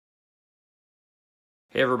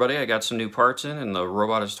Hey everybody, I got some new parts in and the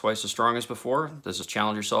robot is twice as strong as before. This is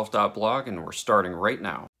challengeyourself.blog and we're starting right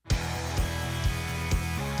now. I'd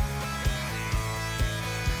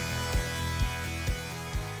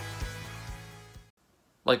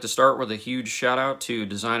like to start with a huge shout out to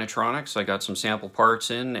Designatronics. I got some sample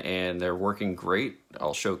parts in and they're working great.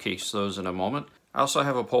 I'll showcase those in a moment. I also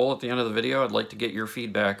have a poll at the end of the video. I'd like to get your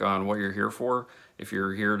feedback on what you're here for. If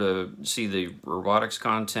you're here to see the robotics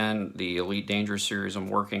content, the Elite Dangerous series I'm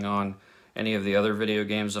working on, any of the other video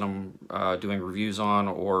games that I'm doing reviews on,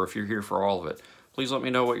 or if you're here for all of it, please let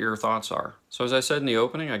me know what your thoughts are. So as I said in the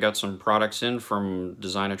opening, I got some products in from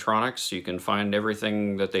Designatronics. You can find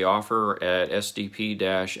everything that they offer at sdp-si.com.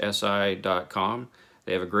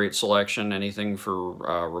 They have a great selection, anything for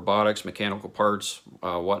robotics, mechanical parts,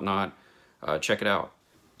 whatnot. Check it out.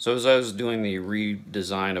 So as I was doing the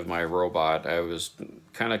redesign of my robot, I was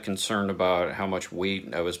kind of concerned about how much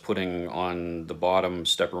weight I was putting on the bottom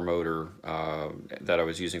stepper motor that I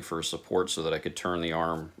was using for support so that I could turn the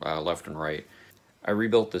arm left and right. I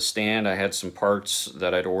rebuilt the stand. I had some parts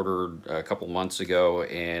that I'd ordered a couple months ago,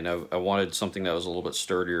 and I wanted something that was a little bit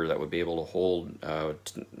sturdier that would be able to hold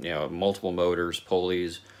multiple motors,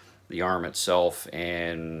 pulleys, the arm itself,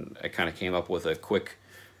 and I kind of came up with a quick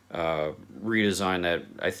redesign that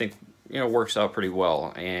I think works out pretty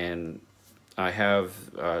well. And I have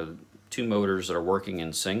two motors that are working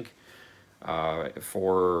in sync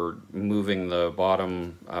for moving the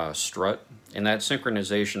bottom strut, and that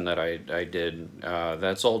synchronization that I did,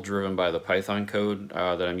 that's all driven by the Python code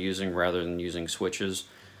that I'm using rather than using switches.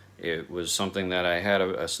 It was something that I had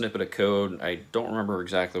a snippet of code. I don't remember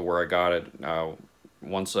exactly where I got it.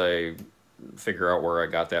 Once I figure out where I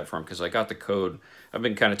got that from, because I got the code. I've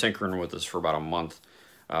been kind of tinkering with this for about a month.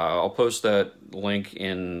 I'll post that link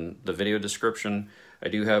in the video description. I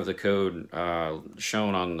do have the code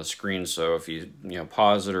shown on the screen, so if you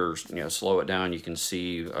pause it or slow it down, you can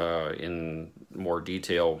see in more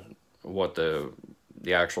detail what the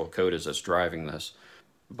actual code is that's driving this.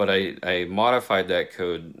 But I modified that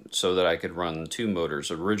code so that I could run two motors.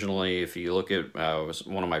 Originally, if you look at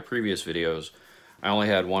one of my previous videos, I only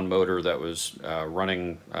had one motor that was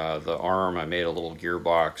running the arm. I made a little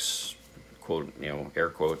gearbox, quote, air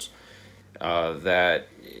quotes, that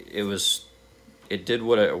it did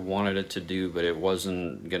what I wanted it to do, but it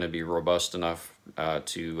wasn't going to be robust enough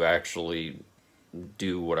to actually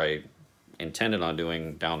do what I intended on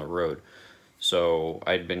doing down the road. So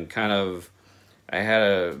I had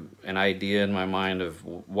an idea in my mind of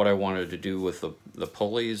what I wanted to do with the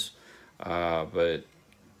pulleys, but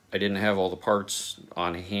I didn't have all the parts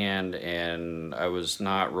on hand, and I was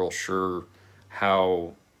not real sure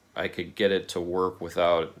how I could get it to work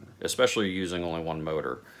without, especially using only one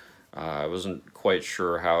motor. I wasn't quite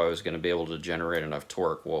sure how I was going to be able to generate enough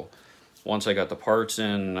torque. Well, once I got the parts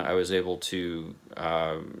in, I was able to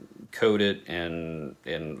code it and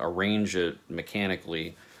arrange it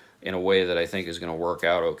mechanically in a way that I think is going to work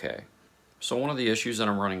out okay. So one of the issues that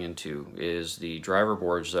I'm running into is the driver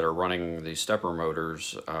boards that are running the stepper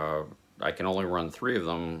motors. I can only run 3 of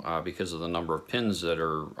them because of the number of pins that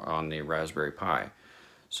are on the Raspberry Pi.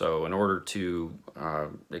 So in order to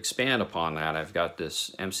expand upon that, I've got this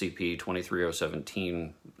MCP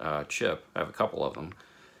 23017 chip. I have a couple of them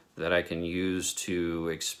that I can use to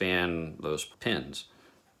expand those pins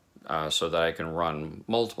so that I can run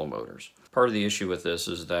multiple motors. Part of the issue with this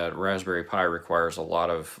is that Raspberry Pi requires a lot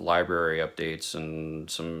of library updates and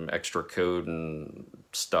some extra code and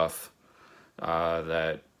stuff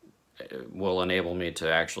that will enable me to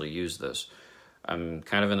actually use this. I'm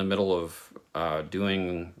kind of in the middle of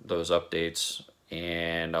doing those updates,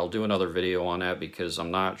 and I'll do another video on that because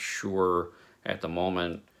I'm not sure at the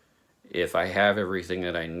moment if I have everything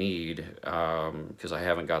that I need, because I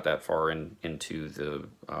haven't got that far into the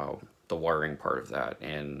wiring part of that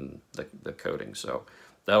and the coding. So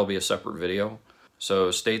that'll be a separate video.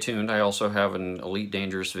 So stay tuned. I also have an Elite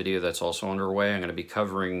Dangerous video that's also underway. I'm going to be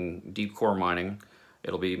covering deep core mining.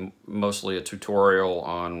 It'll be mostly a tutorial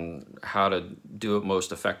on how to do it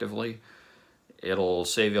most effectively. It'll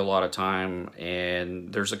save you a lot of time,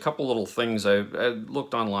 and there's a couple little things. I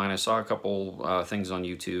looked online. I saw a couple things on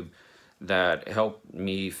YouTube that helped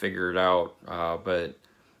me figure it out, but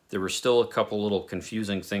there were still a couple little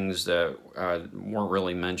confusing things that weren't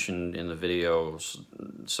really mentioned in the videos,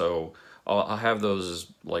 so I'll have those as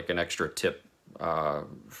like an extra tip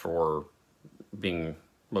for being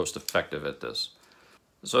most effective at this.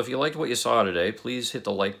 So if you liked what you saw today, please hit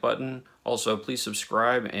the like button. Also, please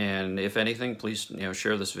subscribe, and if anything, please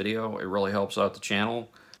share this video. It really helps out the channel.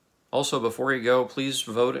 Also, before you go, please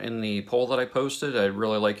vote in the poll that I posted. I'd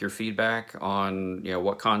really like your feedback on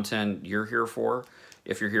what content you're here for.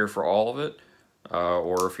 if you're here for all of it,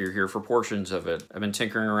 or if you're here for portions of it. I've been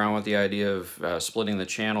tinkering around with the idea of splitting the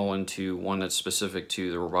channel into one that's specific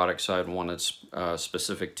to the robotics side and one that's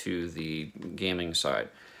specific to the gaming side.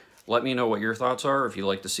 Let me know what your thoughts are. If you'd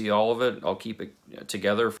like to see all of it, I'll keep it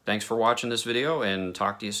together. Thanks for watching this video, and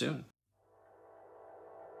talk to you soon.